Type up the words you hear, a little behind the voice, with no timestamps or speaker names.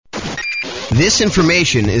This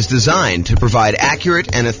information is designed to provide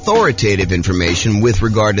accurate and authoritative information with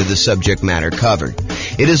regard to the subject matter covered.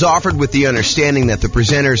 It is offered with the understanding that the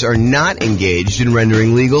presenters are not engaged in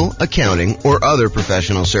rendering legal, accounting, or other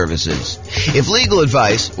professional services. If legal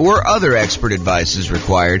advice or other expert advice is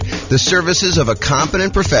required, the services of a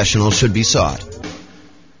competent professional should be sought.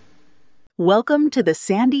 Welcome to the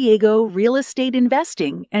San Diego Real Estate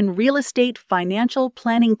Investing and Real Estate Financial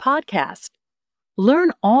Planning Podcast.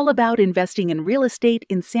 Learn all about investing in real estate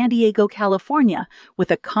in San Diego, California,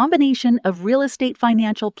 with a combination of real estate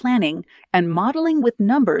financial planning and modeling with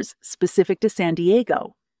numbers specific to San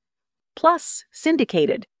Diego. Plus,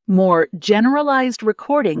 syndicated, more generalized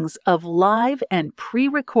recordings of live and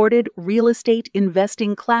pre-recorded real estate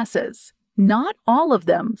investing classes. Not all of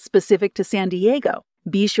them specific to San Diego.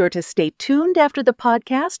 Be sure to stay tuned after the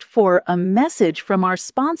podcast for a message from our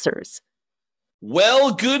sponsors.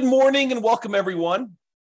 Well, good morning and welcome, everyone.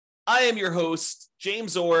 I am your host,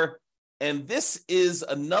 James Orr, and this is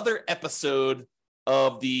another episode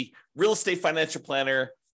of the Real Estate Financial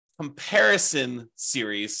Planner comparison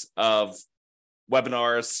series of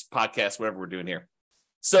webinars, podcasts, whatever we're doing here.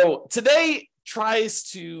 So today tries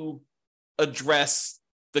to address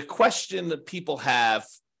the question that people have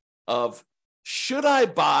of, should I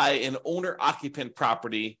buy an owner-occupant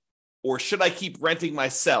property or should I keep renting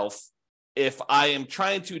myself if I am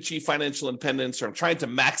trying to achieve financial independence or I'm trying to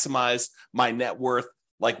maximize my net worth?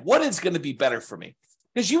 Like, what is going to be better for me?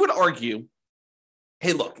 Because you would argue,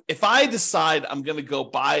 hey, look, if I decide I'm going to go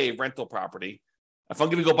buy a rental property, if I'm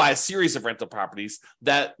going to go buy a series of rental properties,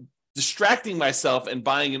 that distracting myself and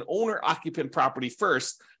buying an owner-occupant property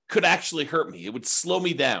first could actually hurt me. It would slow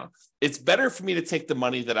me down. It's better for me to take the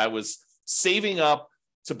money that I was saving up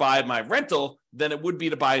to buy my rental than it would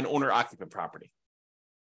be to buy an owner-occupant property.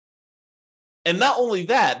 And not only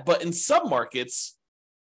that, but in some markets,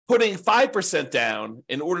 putting 5% down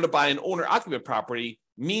in order to buy an owner-occupant property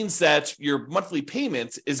means that your monthly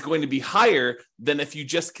payment is going to be higher than if you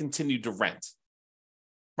just continue to rent,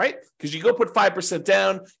 right? Because you go put 5%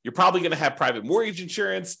 down, you're probably going to have private mortgage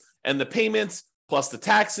insurance, and the payments plus the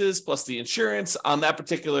taxes plus the insurance on that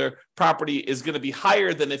particular property is going to be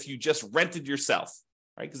higher than if you just rented yourself,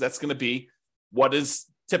 right? Because that's going to be what is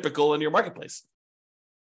typical in your marketplace.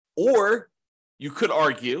 Or you could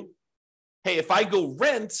argue, hey, if I go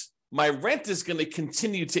rent, my rent is going to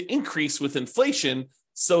continue to increase with inflation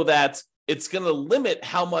so that it's going to limit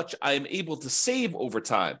how much I am able to save over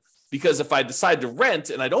time. Because if I decide to rent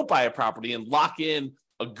and I don't buy a property and lock in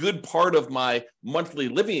a good part of my monthly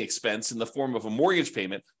living expense in the form of a mortgage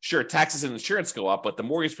payment, sure, taxes and insurance go up, but the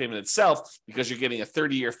mortgage payment itself, because you're getting a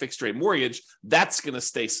 30-year fixed rate mortgage, that's going to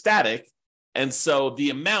stay static. And so the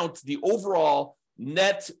amount, the overall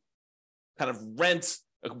net kind of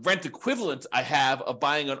rent equivalent I have of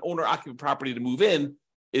buying an owner-occupant property to move in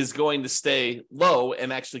is going to stay low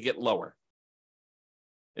and actually get lower.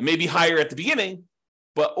 It may be higher at the beginning,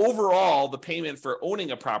 but overall, the payment for owning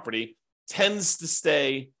a property tends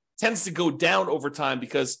to go down over time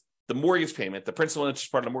because the mortgage payment, the principal and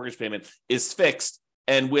interest part of the mortgage payment, is fixed.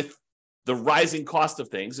 And with the rising cost of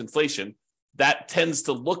things, inflation, that tends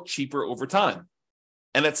to look cheaper over time.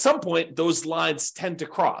 And at some point, those lines tend to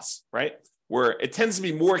cross, right? Where it tends to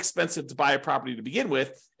be more expensive to buy a property to begin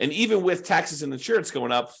with. And even with taxes and insurance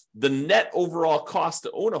going up, the net overall cost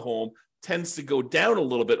to own a home tends to go down a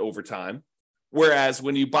little bit over time. Whereas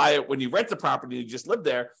when you rent the property and you just live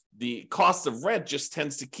there, the cost of rent just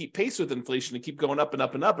tends to keep pace with inflation and keep going up and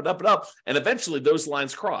up and up and up and up. And eventually those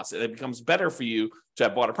lines cross and it becomes better for you to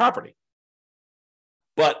have bought a property.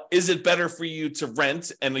 But is it better for you to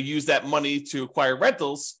rent and to use that money to acquire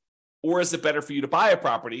rentals? Or is it better for you to buy a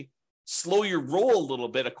property, slow your roll a little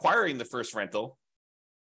bit, acquiring the first rental,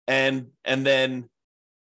 and then,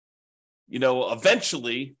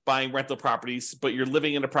 eventually buying rental properties, but you're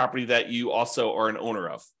living in a property that you also are an owner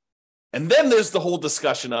of? And then there's the whole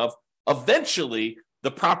discussion of eventually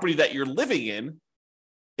the property that you're living in,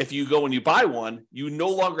 if you go and you buy one, you no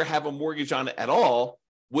longer have a mortgage on it at all,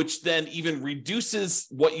 which then even reduces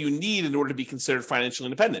what you need in order to be considered financially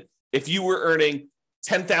independent. If you were earning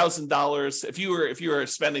 $10,000, if you were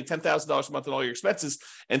spending $10,000 a month on all your expenses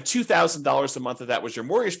and $2,000 a month of that was your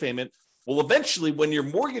mortgage payment, well, eventually when your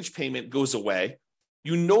mortgage payment goes away,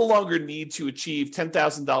 you no longer need to achieve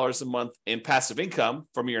 $10,000 a month in passive income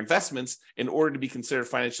from your investments in order to be considered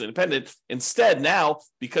financially independent. Instead, now,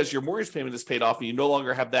 because your mortgage payment is paid off and you no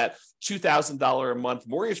longer have that $2,000 a month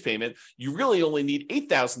mortgage payment, you really only need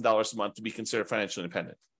 $8,000 a month to be considered financially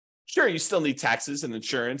independent. Sure, you still need taxes and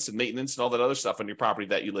insurance and maintenance and all that other stuff on your property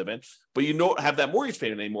that you live in, but you don't have that mortgage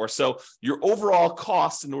payment anymore. So your overall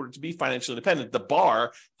cost in order to be financially independent, the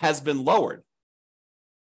bar has been lowered.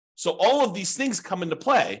 So all of these things come into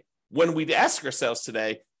play when we ask ourselves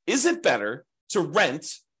today, is it better to rent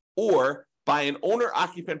or buy an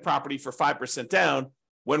owner-occupant property for 5% down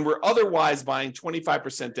when we're otherwise buying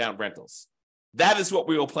 25% down rentals? That is what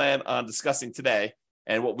we will plan on discussing today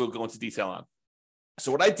and what we'll go into detail on.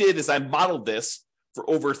 So what I did is I modeled this for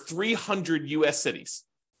over 300 US cities.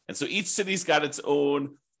 And so each city's got its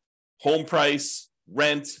own home price,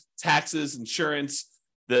 rent, taxes, insurance.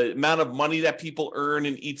 The amount of money that people earn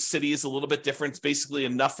in each city is a little bit different. It's basically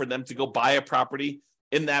enough for them to go buy a property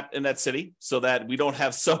in that city so that we don't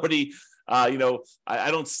have somebody, I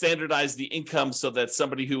don't standardize the income so that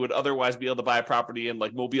somebody who would otherwise be able to buy a property in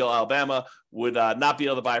like Mobile, Alabama would not be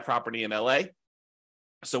able to buy a property in LA.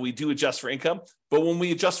 So we do adjust for income. But when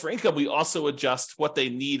we adjust for income, we also adjust what they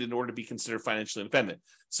need in order to be considered financially independent.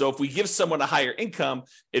 So if we give someone a higher income,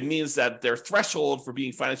 it means that their threshold for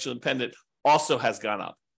being financially independent also has gone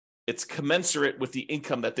up. It's commensurate with the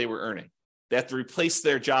income that they were earning. They have to replace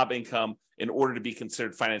their job income in order to be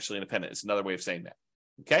considered financially independent. It's another way of saying that.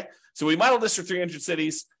 Okay. So we modeled this for 300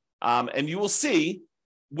 cities, and you will see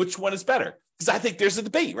which one is better. Because I think there's a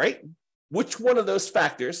debate, right? Which one of those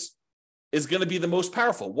factors is going to be the most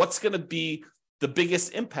powerful? What's going to be the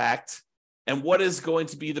biggest impact? And what is going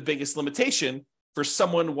to be the biggest limitation for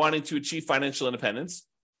someone wanting to achieve financial independence?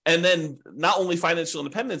 And then not only financial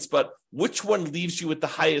independence, but which one leaves you with the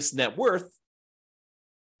highest net worth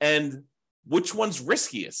and which one's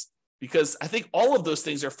riskiest? Because I think all of those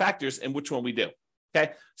things are factors in which one we do.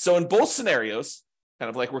 Okay. So in both scenarios, kind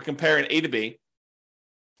of like we're comparing A to B,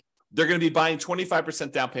 they're going to be buying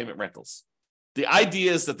 25% down payment rentals. The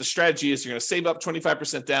idea is that the strategy is you're going to save up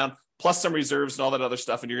 25% down plus some reserves and all that other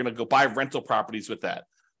stuff, and you're going to go buy rental properties with that.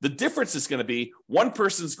 The difference is going to be one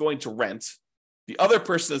person's going to rent. The other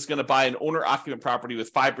person is going to buy an owner-occupant property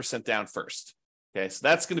with 5% down first. Okay, so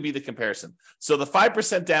that's going to be the comparison. So the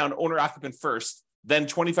 5% down owner-occupant first, then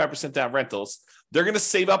 25% down rentals. They're going to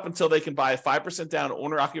save up until they can buy a 5% down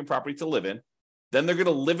owner-occupant property to live in. Then they're going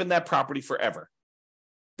to live in that property forever.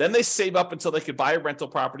 Then they save up until they could buy a rental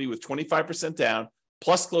property with 25% down,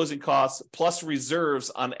 plus closing costs, plus reserves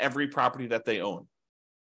on every property that they own,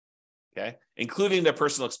 okay, including their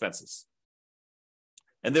personal expenses.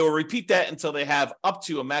 And they will repeat that until they have up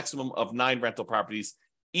to a maximum of 9 rental properties,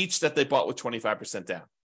 each that they bought with 25% down.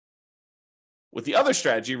 With the other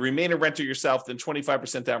strategy, remain a renter yourself, then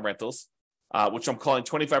 25% down rentals, which I'm calling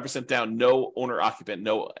 25% down, no owner-occupant,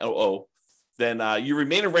 no OO. Then you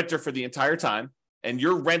remain a renter for the entire time, and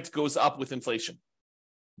your rent goes up with inflation,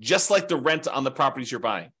 just like the rent on the properties you're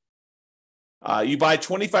buying. You buy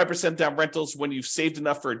 25% down rentals when you've saved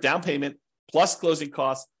enough for a down payment, plus closing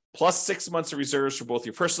costs, plus 6 months of reserves for both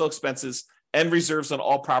your personal expenses and reserves on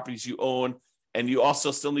all properties you own. And you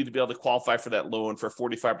also still need to be able to qualify for that loan for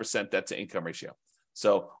 45% debt to income ratio.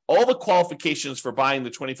 So all the qualifications for buying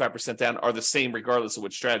the 25% down are the same regardless of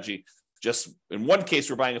which strategy. Just in one case,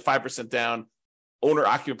 we're buying a 5% down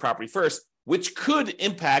owner-occupant property first, which could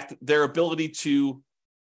impact their ability to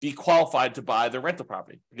be qualified to buy the rental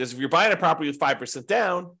property. Because if you're buying a property with 5%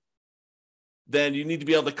 down, then you need to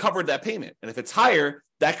be able to cover that payment. And if it's higher,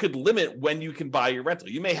 that could limit when you can buy your rental.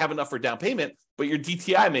 You may have enough for down payment, but your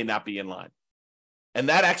DTI may not be in line. And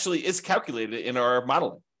that actually is calculated in our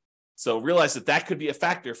modeling. So realize that that could be a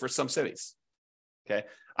factor for some cities. Okay.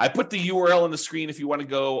 I put the URL on the screen if you want to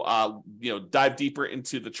go, dive deeper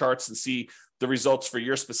into the charts and see the results for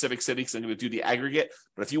your specific city, because I'm going to do the aggregate.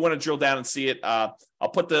 But if you want to drill down and see it, I'll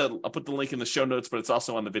put the link in the show notes, but it's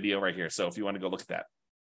also on the video right here. So if you want to go look at that.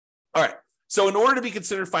 All right. So in order to be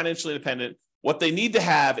considered financially independent, what they need to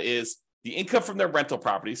have is the income from their rental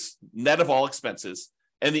properties, net of all expenses,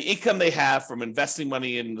 and the income they have from investing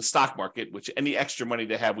money in the stock market, which any extra money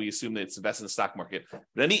they have, we assume that it's invested in the stock market.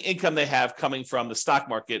 But any income they have coming from the stock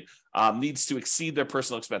market needs to exceed their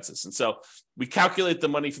personal expenses. And so we calculate the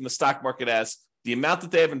money from the stock market as the amount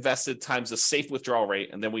that they have invested times a safe withdrawal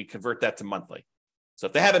rate, and then we convert that to monthly. So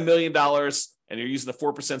if they have $1 million and you're using the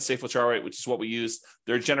 4% safe withdrawal rate, which is what we use,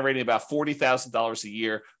 they're generating about $40,000 a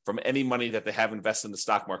year from any money that they have invested in the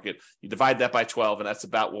stock market. You divide that by 12, and that's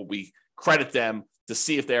about what we credit them to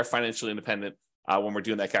see if they are financially independent when we're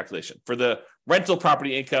doing that calculation. For the rental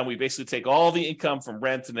property income, we basically take all the income from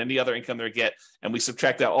rent and any other income they get, and we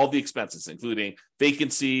subtract out all the expenses, including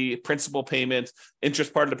vacancy, principal payment,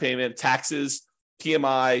 interest part of the payment, taxes,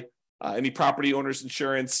 PMI, any property owner's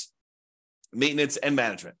insurance, maintenance, and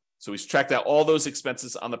management. So we subtract out all those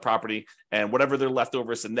expenses on the property, and whatever they're left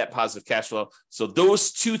over is a net positive cash flow. So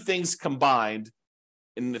those two things combined,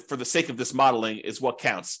 for the sake of this modeling, is what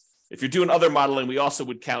counts. If you're doing other modeling, we also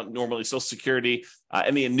would count normally Social Security,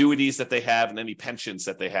 any annuities that they have, and any pensions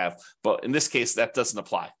that they have. But in this case, that doesn't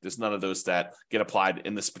apply. There's none of those that get applied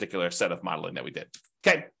in this particular set of modeling that we did.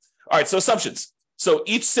 Okay. All right. So assumptions. So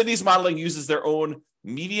each city's modeling uses their own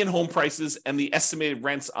median home prices and the estimated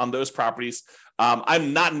rents on those properties.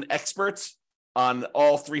 I'm not an expert on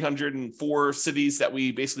all 304 cities that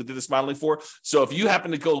we basically did this modeling for. So if you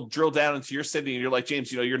happen to go drill down into your city and you're like,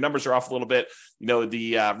 James, your numbers are off a little bit,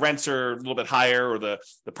 the rents are a little bit higher, or the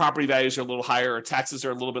property values are a little higher, or taxes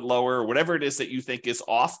are a little bit lower, or whatever it is that you think is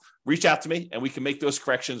off, reach out to me and we can make those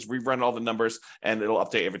corrections, rerun all the numbers, and it'll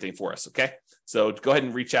update everything for us. Okay. So go ahead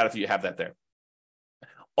and reach out if you have that there.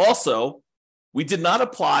 Also, we did not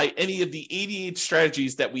apply any of the 88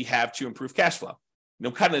 strategies that we have to improve cash flow.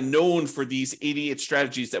 Kind of known for these 88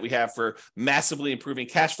 strategies that we have for massively improving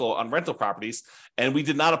cash flow on rental properties, and we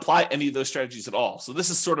did not apply any of those strategies at all. So this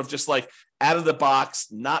is sort of just like out of the box,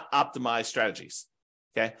 not optimized strategies.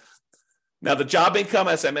 Okay. Now the job income,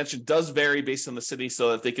 as I mentioned, does vary based on the city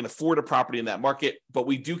so that they can afford a property in that market, but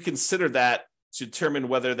we do consider that to determine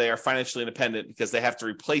whether they are financially independent, because they have to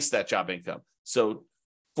replace that job income. So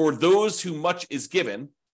for those who much is given,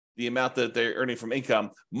 the amount that they're earning from income,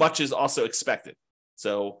 much is also expected.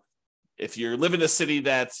 So if you're living in a city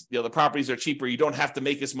that the properties are cheaper, you don't have to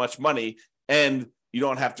make as much money, and you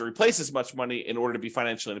don't have to replace as much money in order to be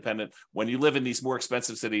financially independent. When you live in these more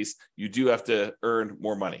expensive cities, you do have to earn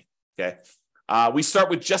more money. Okay. We start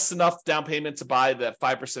with just enough down payment to buy the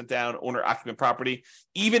 5% down owner-occupant property.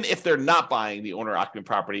 Even if they're not buying the owner-occupant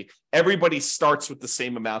property, everybody starts with the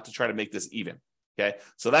same amount to try to make this even. Okay.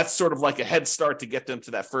 So that's sort of like a head start to get them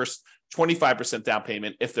to that first 25% down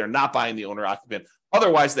payment if they're not buying the owner-occupant.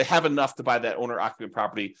 Otherwise, they have enough to buy that owner-occupant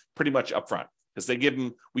property pretty much upfront, because we give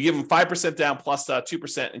them 5% down plus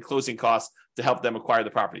 2% in closing costs to help them acquire the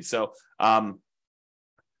property. So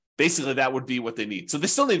basically, that would be what they need. So they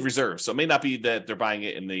still need reserves. So it may not be that they're buying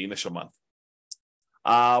it in the initial month.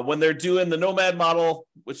 When they're doing the nomad model,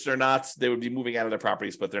 which they're not, they would be moving out of their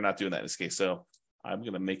properties, but they're not doing that in this case. So I'm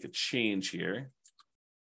going to make a change here.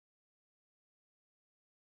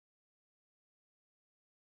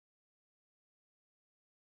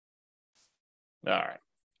 All right.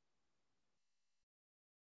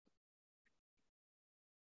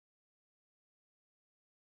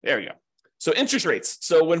 There we go. So interest rates.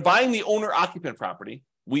 So when buying the owner-occupant property,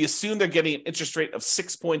 we assume they're getting an interest rate of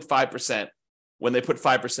 6.5% when they put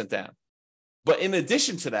 5% down. But in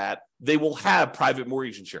addition to that, they will have private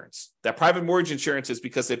mortgage insurance. That private mortgage insurance is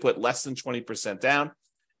because they put less than 20% down,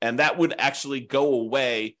 and that would actually go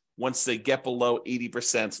away once they get below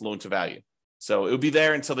 80% loan to value. So it would be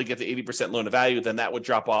there until they get to 80% loan to value, then that would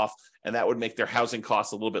drop off, and that would make their housing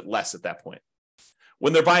costs a little bit less at that point.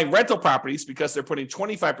 When they're buying rental properties, because they're putting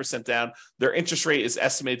 25% down, their interest rate is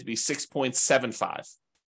estimated to be 6.75.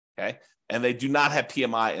 Okay. And they do not have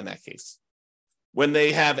PMI in that case. When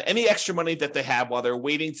they have any extra money that they have while they're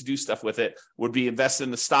waiting to do stuff with it, would be invested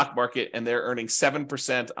in the stock market, and they're earning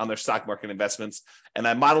 7% on their stock market investments. And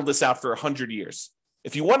I modeled this out for 100 years.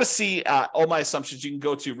 If you want to see all my assumptions, you can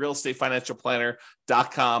go to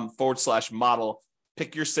realestatefinancialplanner.com/model,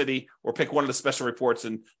 pick your city or pick one of the special reports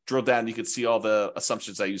and drill down. You can see all the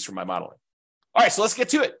assumptions I use for my modeling. All right, so let's get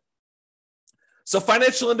to it. So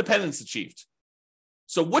financial independence achieved.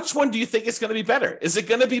 So which one do you think is going to be better? Is it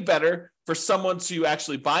going to be better for someone to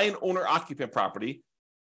actually buy an owner-occupant property,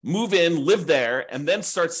 move in, live there, and then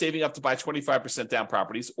start saving up to buy 25% down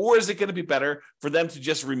properties? Or is it going to be better for them to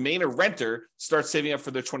just remain a renter, start saving up for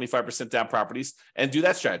their 25% down properties, and do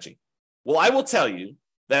that strategy? Well, I will tell you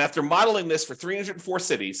that after modeling this for 304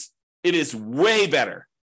 cities, it is way better,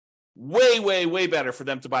 way better for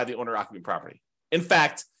them to buy the owner-occupant property. In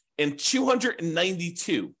fact, in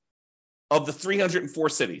 292 of the 304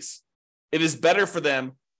 cities, it is better for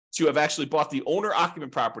them to have actually bought the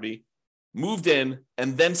owner-occupant property, moved in,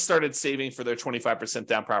 and then started saving for their 25%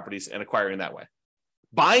 down properties and acquiring that way.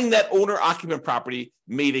 Buying that owner-occupant property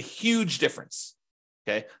made a huge difference.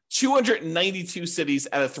 Okay, 292 cities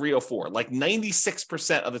out of 304, like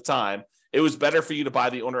 96% of the time, it was better for you to buy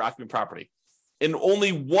the owner-occupant property. In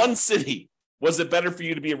only one city was it better for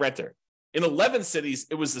you to be a renter. In 11 cities,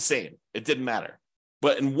 it was the same. It didn't matter.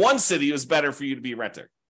 But in one city, it was better for you to be a renter.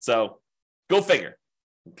 So go figure.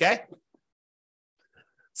 Okay.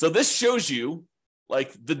 So this shows you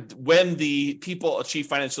like when the people achieve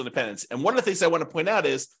financial independence. And one of the things I want to point out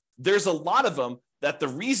is there's a lot of them that the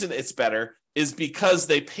reason it's better is because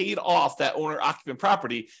they paid off that owner-occupant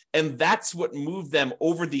property, and that's what moved them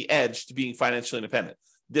over the edge to being financially independent.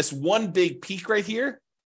 This one big peak right here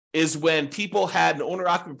is when people had an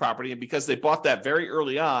owner-occupant property, and because they bought that very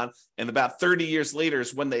early on, and about 30 years later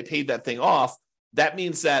is when they paid that thing off, that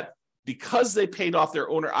means that because they paid off their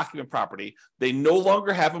owner-occupant property, they no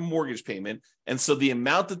longer have a mortgage payment, and so the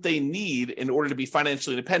amount that they need in order to be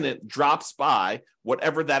financially independent drops by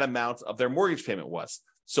whatever that amount of their mortgage payment was.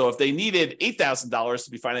 So if they needed $8,000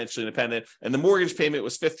 to be financially independent and the mortgage payment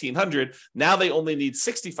was $1,500, now they only need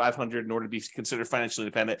 $6,500 in order to be considered financially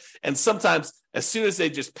independent. And sometimes as soon as they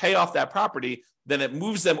just pay off that property, then it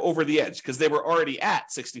moves them over the edge because they were already at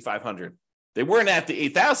 $6,500. They weren't at the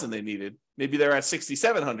 $8,000 they needed. Maybe they're at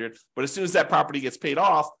 $6,700, but as soon as that property gets paid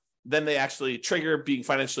off, then they actually trigger being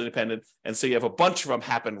financially independent. And so you have a bunch of them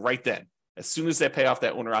happen right then, as soon as they pay off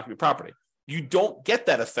that owner-occupant property. You don't get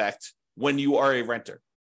that effect when you are a renter.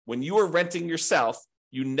 When you are renting yourself,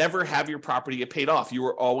 you never have your property get paid off. You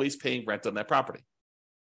are always paying rent on that property.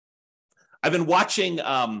 I've been watching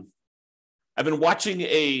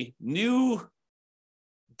a new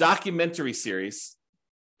documentary series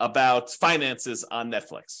about finances on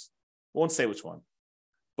Netflix. I won't say which one,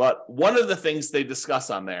 but one of the things they discuss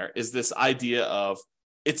on there is this idea of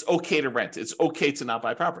it's okay to rent. It's okay to not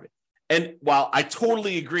buy property. And while I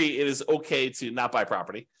totally agree it is okay to not buy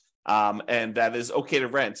property, and that is okay to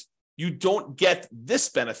rent, you don't get this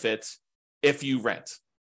benefit if you rent.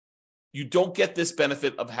 You don't get this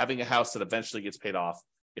benefit of having a house that eventually gets paid off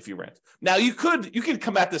if you rent. Now, you could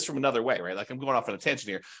come at this from another way, right? Like I'm going off on a tangent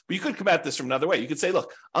here, but you could come at this from another way. You could say,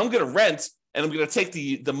 look, I'm going to rent and I'm going to take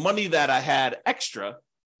the money that I had extra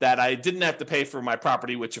that I didn't have to pay for my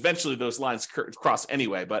property, which eventually those lines cross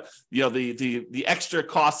anyway. But the extra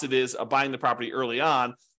cost it is of buying the property early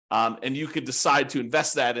on, and you could decide to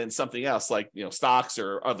invest that in something else like stocks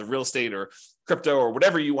or other real estate or crypto or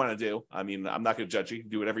whatever you want to do. I mean, I'm not going to judge you. You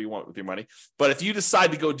can do whatever you want with your money. But if you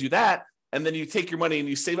decide to go do that, and then you take your money and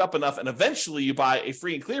you save up enough, and eventually you buy a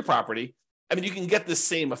free and clear property, I mean, you can get the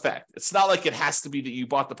same effect. It's not like it has to be that you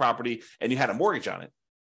bought the property and you had a mortgage on it.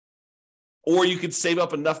 Or you could save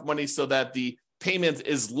up enough money so that the payment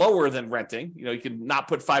is lower than renting. You can not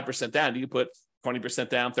put 5% down. You can put 20%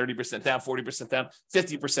 down, 30% down, 40% down,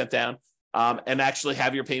 50% down, and actually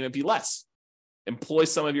have your payment be less. Employ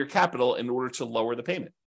some of your capital in order to lower the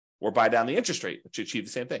payment or buy down the interest rate to achieve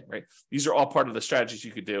the same thing, right? These are all part of the strategies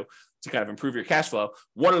you could do to kind of improve your cash flow.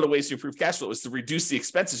 One of the ways to improve cash flow is to reduce the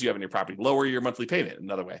expenses you have in your property, lower your monthly payment,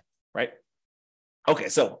 another way, right? Okay,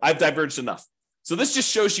 so I've diverged enough. So this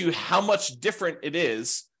just shows you how much different it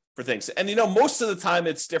is for things. And most of the time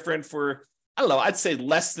it's different for, I don't know, I'd say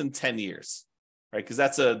less than 10 years, right? Because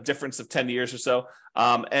that's a difference of 10 years or so.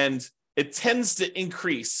 And it tends to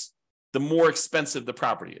increase the more expensive the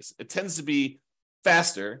property is. It tends to be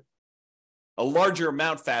faster, a larger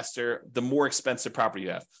amount faster, the more expensive property you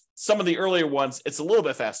have. Some of the earlier ones, it's a little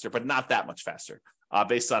bit faster, but not that much faster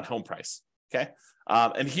based on home price, okay?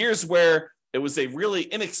 And here's where it was a really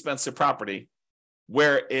inexpensive property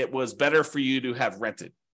where it was better for you to have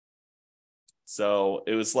rented. So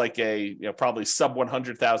it was like a probably sub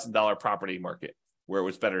 $100,000 property market where it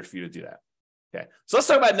was better for you to do that. Okay, so let's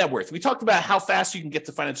talk about net worth. We talked about how fast you can get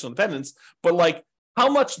to financial independence, but like how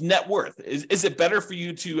much net worth? Is it better for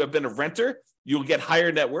you to have been a renter? You'll get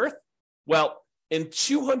higher net worth? Well, in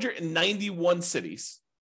 291 cities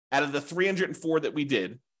out of the 304 that we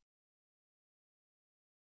did,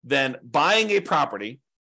 then buying a property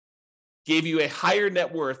gave you a higher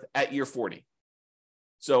net worth at year 40.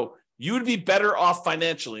 So you would be better off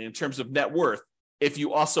financially in terms of net worth if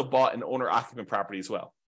you also bought an owner-occupant property as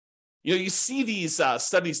well. You see these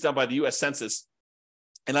studies done by the U.S. Census,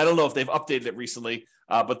 and I don't know if they've updated it recently,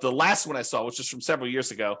 but the last one I saw, which is from several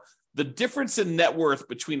years ago, the difference in net worth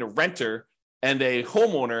between a renter and a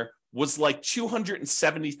homeowner was like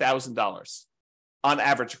 $270,000 on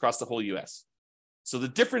average across the whole U.S. So the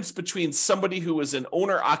difference between somebody who was an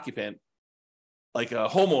owner-occupant, like a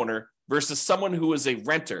homeowner, versus someone who was a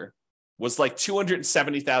renter was like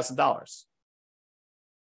 $270,000.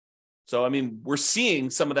 So, I mean, we're seeing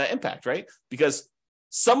some of that impact, right? Because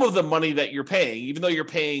some of the money that you're paying, even though you're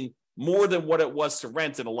paying more than what it was to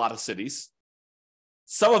rent in a lot of cities,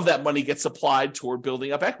 some of that money gets applied toward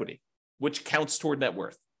building up equity, which counts toward net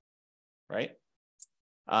worth, right?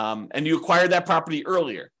 And you acquired that property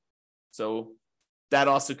earlier. So that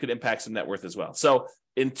also could impact some net worth as well. So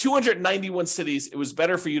in 291 cities, it was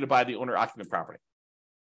better for you to buy the owner-occupant property.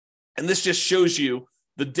 And this just shows you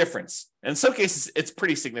the difference. And in some cases, it's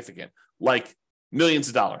pretty significant. Like millions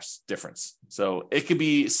of dollars difference. So it could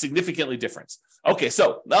be significantly different. Okay,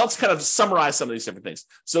 so now let's kind of summarize some of these different things.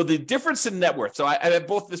 So the difference in net worth. So I have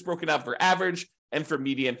both this broken out for average and for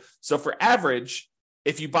median. So for average,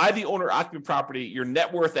 if you buy the owner-occupant property, your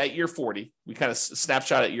net worth at year 40, we kind of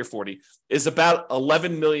snapshot at year 40, is about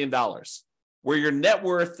 $11 million. Where your net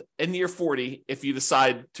worth in year 40, if you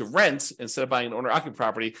decide to rent instead of buying an owner-occupant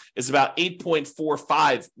property, is about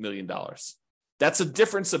 $8.45 million. That's a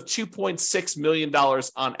difference of $2.6 million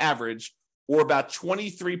on average, or about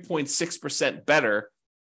 23.6% better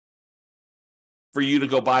for you to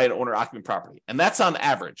go buy an owner-occupant property. And that's on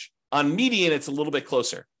average. On median, it's a little bit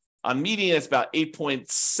closer. On median, it's about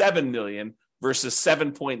 8.7 million versus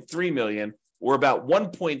 7.3 million, or about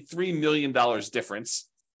 $1.3 million difference.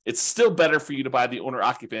 It's still better for you to buy the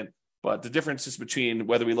owner-occupant, but the difference is between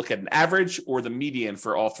whether we look at an average or the median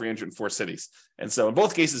for all 304 cities. And so in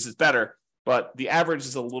both cases, it's better, but the average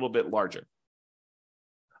is a little bit larger.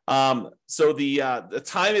 So the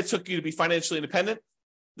time it took you to be financially independent,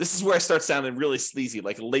 this is where I start sounding really sleazy,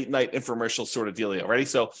 like a late night infomercial sort of dealio. Ready?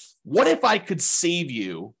 So what if I could save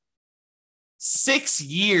you 6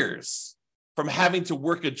 years from having to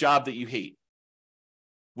work a job that you hate?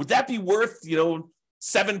 Would that be worth,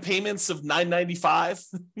 7 payments of $995?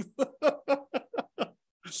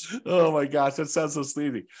 Oh my gosh, that sounds so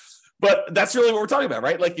sleazy. But that's really what we're talking about,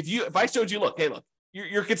 right? Like if I showed you, look,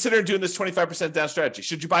 you're considering doing this 25% down strategy.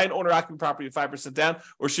 Should you buy an owner-occupant property at 5% down,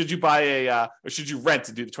 or should you buy or should you rent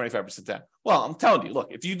to do the 25% down? Well, I'm telling you,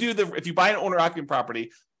 look, if you buy an owner-occupant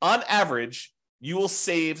property, on average, you will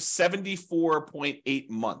save 74.8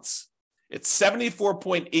 months. It's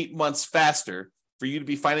 74.8 months faster for you to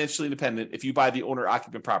be financially independent if you buy the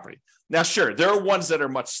owner-occupant property. Now, sure, there are ones that are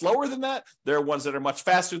much slower than that. There are ones that are much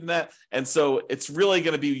faster than that. And so it's really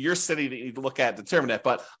going to be your city that you need to look at and determine that.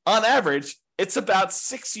 But on average, it's about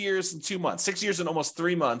 6 years and 2 months, 6 years and almost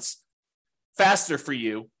 3 months faster for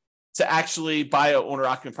you to actually buy an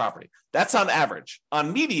owner-occupant property. That's on average.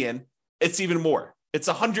 On median, it's even more. It's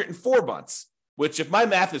 104 months. Which, if my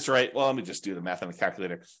math is right, well, let me just do the math on the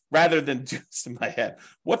calculator rather than do this in my head.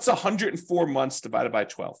 What's 104 months divided by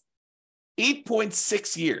 12?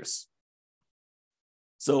 8.6 years.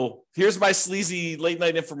 So here's my sleazy late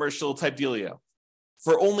night infomercial type dealio.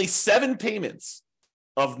 For only 7 payments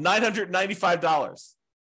of $995,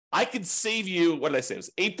 I could save you, what did I say? It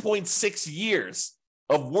was 8.6 years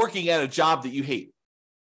of working at a job that you hate.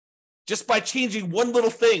 Just by changing one little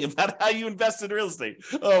thing about how you invest in real estate.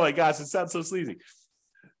 Oh my gosh, it sounds so sleazy.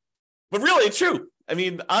 But really, it's true. I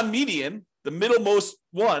mean, on median, the middlemost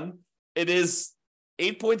one, it is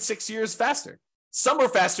 8.6 years faster. Some are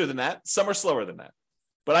faster than that. Some are slower than that.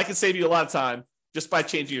 But I can save you a lot of time just by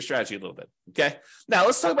changing your strategy a little bit. Okay. Now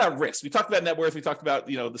let's talk about risk. We talked about net worth. We talked about,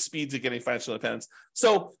 the speeds of getting financial independence.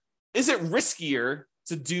 So is it riskier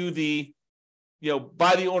to do the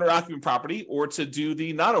buy the owner-occupant property or to do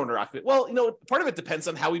the non-owner-occupant? Well, part of it depends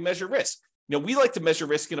on how we measure risk. We like to measure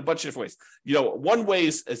risk in a bunch of different ways. One way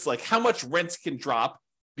is it's like how much rent can drop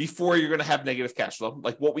before you're going to have negative cash flow,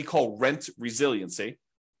 like what we call rent resiliency,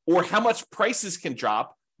 or how much prices can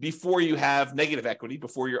drop before you have negative equity,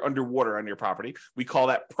 before you're underwater on your property. We call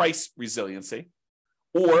that price resiliency.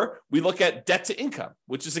 Or we look at debt to income,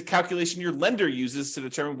 which is a calculation your lender uses to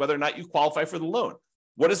determine whether or not you qualify for the loan.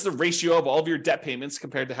 What is the ratio of all of your debt payments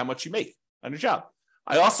compared to how much you make on your job?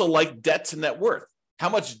 I also like debt to net worth, how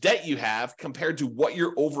much debt you have compared to what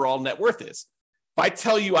your overall net worth is. If I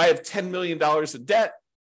tell you I have $10 million in debt,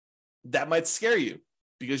 that might scare you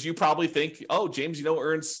because you probably think, oh, James,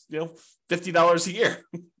 earns, $50 a year.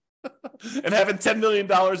 And having $10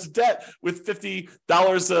 million of debt with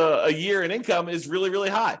 $50 a year in income is really, really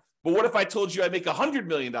high. But what if I told you I make $100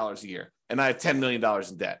 million a year and I have $10 million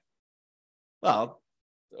in debt? Well,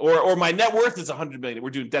 or my net worth is $100 million. We're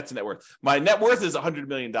doing debt to net worth. My net worth is $100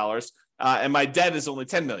 million, and my debt is only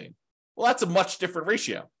 $10 million. Well, that's a much different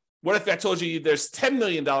ratio. What if I told you there's $10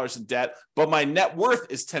 million in debt, but my net worth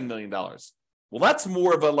is $10 million? Well, that's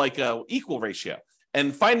more of a equal ratio.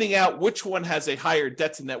 And finding out which one has a higher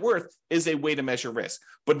debt to net worth is a way to measure risk.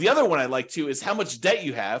 But the other one I like too is how much debt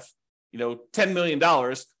you have, $10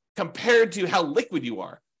 million compared to how liquid you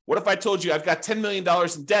are. What if I told you I've got $10 million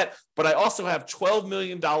in debt, but I also have $12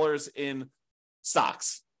 million in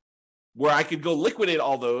stocks where I could go liquidate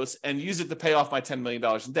all those and use it to pay off my $10 million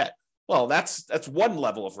in debt? Well, that's one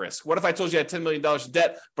level of risk. What if I told you I had $10 million in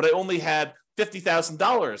debt, but I only had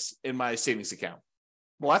 $50,000 in my savings account?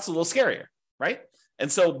 Well, that's a little scarier, right?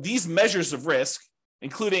 And so these measures of risk,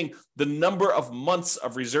 including the number of months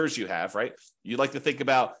of reserves you have, right? You like to think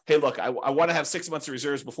about, hey, look, I want to have 6 months of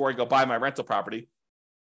reserves before I go buy my rental property.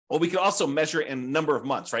 Well, we can also measure it in number of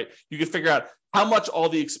months, right? You can figure out how much all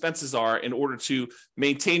the expenses are in order to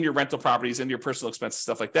maintain your rental properties and your personal expenses,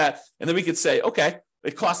 stuff like that. And then we could say, okay,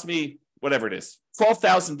 it cost me whatever it is,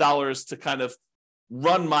 $12,000 to kind of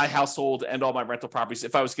run my household and all my rental properties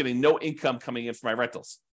if I was getting no income coming in from my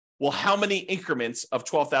rentals. Well, how many increments of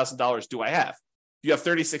 $12,000 do I have? You have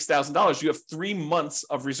 $36,000. You have 3 months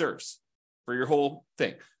of reserves for your whole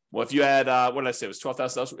thing. Well, if you had, what did I say? It was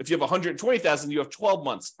 $12,000. If you have $120,000, you have 12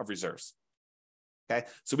 months of reserves. Okay.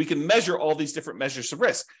 So we can measure all these different measures of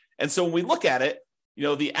risk. And so when we look at it,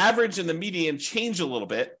 the average and the median change a little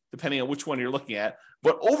bit depending on which one you're looking at.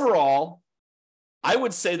 But overall, I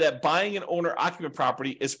would say that buying an owner-occupant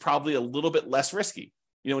property is probably a little bit less risky.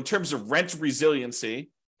 In terms of rent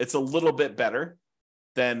resiliency, it's a little bit better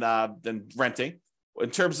than renting.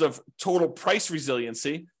 In terms of total price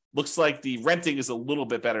resiliency, looks like the renting is a little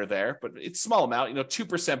bit better there, but it's a small amount,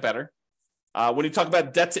 2% better. When you talk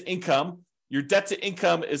about debt to income, your debt to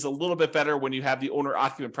income is a little bit better when you have the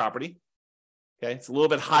owner-occupant property. Okay, it's a little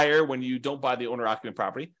bit higher when you don't buy the owner-occupant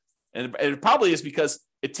property. And it probably is because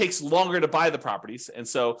it takes longer to buy the properties. And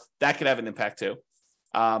so that could have an impact too.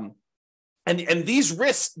 And these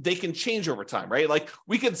risks, they can change over time, right? Like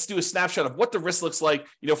we could do a snapshot of what the risk looks like,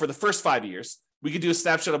 for the first 5 years. We could do a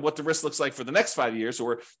snapshot of what the risk looks like for the next 5 years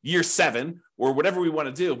or year 7 or whatever we want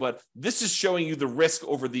to do. But this is showing you the risk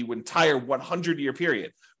over the entire 100-year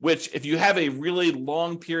period, which if you have a really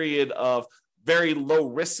long period of very low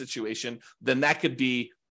risk situation, then that could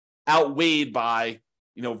be outweighed by,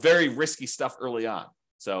 very risky stuff early on.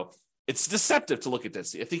 So it's deceptive to look at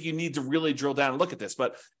this. I think you need to really drill down and look at this,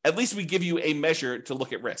 but at least we give you a measure to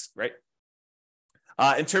look at risk, right?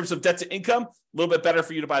 In terms of debt to income, a little bit better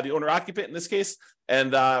for you to buy the owner-occupant in this case.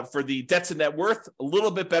 And for the debt to net worth, a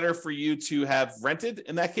little bit better for you to have rented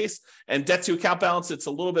in that case. And debt to account balance, it's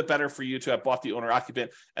a little bit better for you to have bought the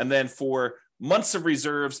owner-occupant. And then for months of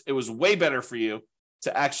reserves, it was way better for you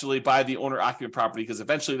to actually buy the owner-occupant property because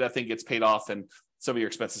eventually that thing gets paid off and some of your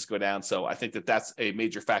expenses go down. So I think that that's a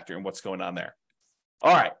major factor in what's going on there.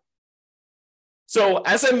 All right. So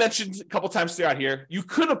as I mentioned a couple times throughout here, you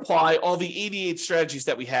could apply all the 88 strategies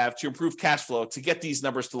that we have to improve cash flow to get these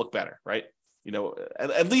numbers to look better, right?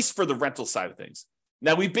 At least for the rental side of things.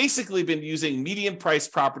 Now, we've basically been using median price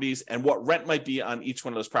properties and what rent might be on each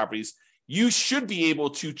one of those properties. You should be able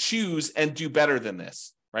to choose and do better than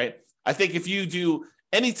this, right? I think if you do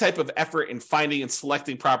any type of effort in finding and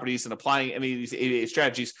selecting properties and applying any of these 88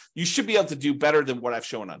 strategies, you should be able to do better than what I've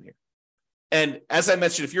shown on here. And as I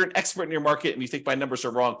mentioned, if you're an expert in your market and you think my numbers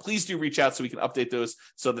are wrong, please do reach out so we can update those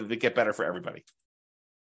so that they get better for everybody.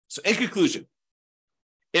 So in conclusion,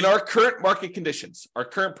 in our current market conditions, our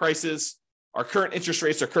current prices, our current interest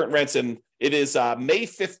rates, our current rents, and it is May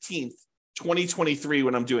 15th, 2023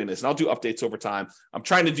 when I'm doing this, and I'll do updates over time. I'm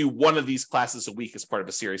trying to do one of these classes a week as part of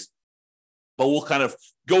a series. But we'll kind of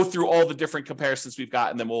go through all the different comparisons we've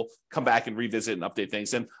got, and then we'll come back and revisit and update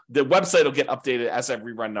things. And the website will get updated as I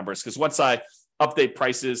rerun numbers, because once I update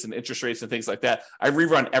prices and interest rates and things like that, I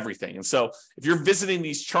rerun everything. And so if you're visiting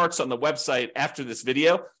these charts on the website after this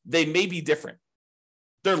video, they may be different.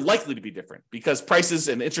 They're likely to be different because prices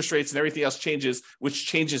and interest rates and everything else changes, which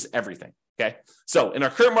changes everything. Okay. So in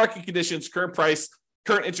our current market conditions, current price,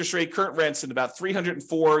 current interest rate, current rents in about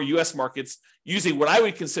 304 US markets using what I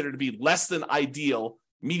would consider to be less than ideal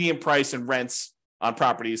median price and rents on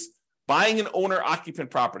properties, buying an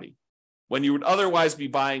owner-occupant property when you would otherwise be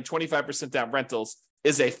buying 25% down rentals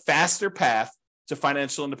is a faster path to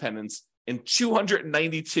financial independence in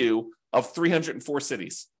 292 of 304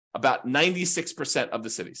 cities, about 96% of the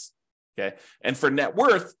cities. Okay. And for net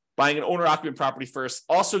worth, buying an owner-occupant property first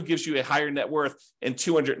also gives you a higher net worth in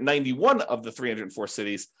 291 of the 304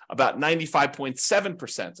 cities, about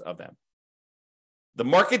 95.7% of them. The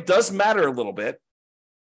market does matter a little bit,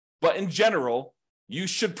 but in general, you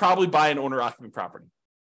should probably buy an owner-occupant property.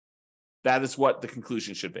 That is what the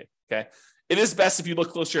conclusion should be, okay? It is best if you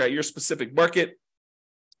look closer at your specific market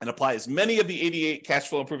and apply as many of the 88 cash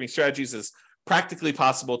flow improving strategies as practically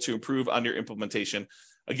possible to improve on your implementation.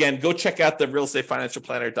 Again, go check out the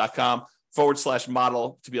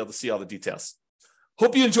realestateFinancialPlanner.com/model to be able to see all the details.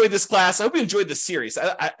 Hope you enjoyed this class. I hope you enjoyed this series.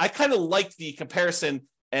 I kind of like the comparison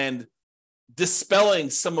and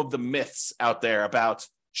dispelling some of the myths out there about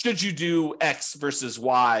should you do X versus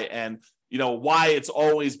Y and why it's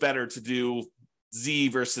always better to do Z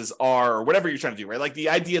versus R or whatever you're trying to do, right? Like the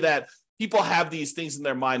idea that people have these things in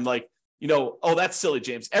their mind like, oh, that's silly,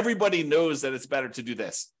 James. Everybody knows that it's better to do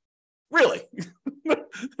this. Really?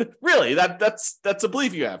 Really? That's a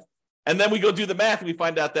belief you have. And then we go do the math and we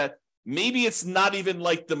find out that maybe it's not even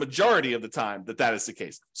like the majority of the time that is the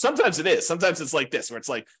case. Sometimes it is. Sometimes it's like this, where it's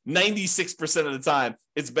like 96% of the time,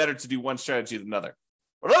 it's better to do one strategy than another.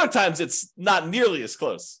 But other times it's not nearly as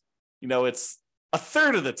close. It's a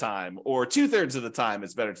third of the time or 2/3 of the time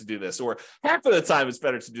it's better to do this, or half of the time it's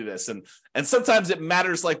better to do this. And sometimes it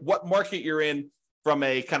matters like what market you're in from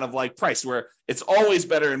a kind of like price, where it's always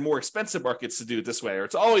better in more expensive markets to do it this way, or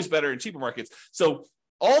it's always better in cheaper markets. So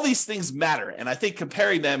all these things matter. And I think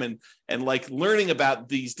comparing them and like learning about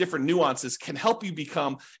these different nuances can help you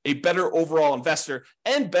become a better overall investor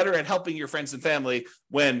and better at helping your friends and family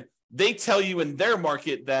when they tell you in their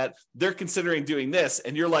market that they're considering doing this.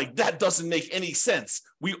 And you're like, that doesn't make any sense.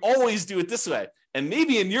 We always do it this way. And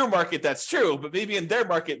maybe in your market, that's true, but maybe in their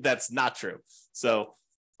market, that's not true. So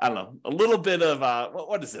I don't know, a little bit of,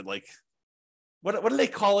 what is it like? What do they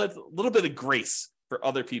call it? A little bit of grace for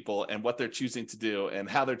other people and what they're choosing to do and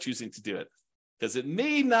how they're choosing to do it, because it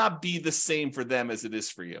may not be the same for them as it is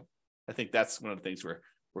for you. I think that's one of the things we're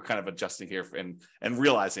kind of adjusting here and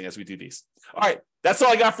realizing as we do these. All right, that's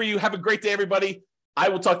all I got for you. Have a great day, everybody. I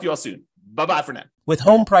will talk to you all soon. Bye-bye for now. With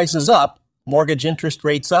home prices up, mortgage interest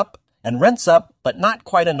rates up, and rents up, but not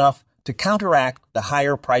quite enough to counteract the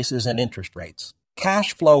higher prices and interest rates,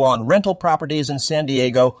 cash flow on rental properties in San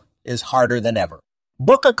Diego is harder than ever.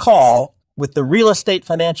 Book a call with the Real Estate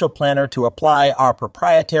Financial Planner to apply our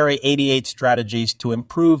proprietary 88 strategies to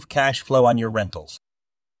improve cash flow on your rentals.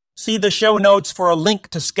 See the show notes for a link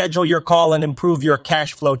to schedule your call and improve your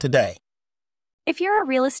cash flow today. If you're a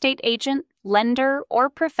real estate agent, lender, or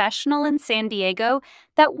professional in San Diego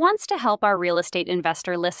that wants to help our real estate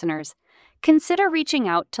investor listeners, consider reaching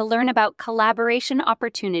out to learn about collaboration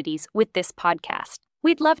opportunities with this podcast.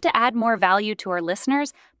 We'd love to add more value to our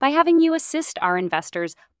listeners by having you assist our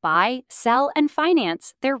investors buy, sell, and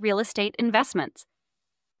finance their real estate investments.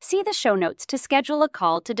 See the show notes to schedule a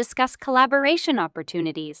call to discuss collaboration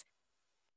opportunities.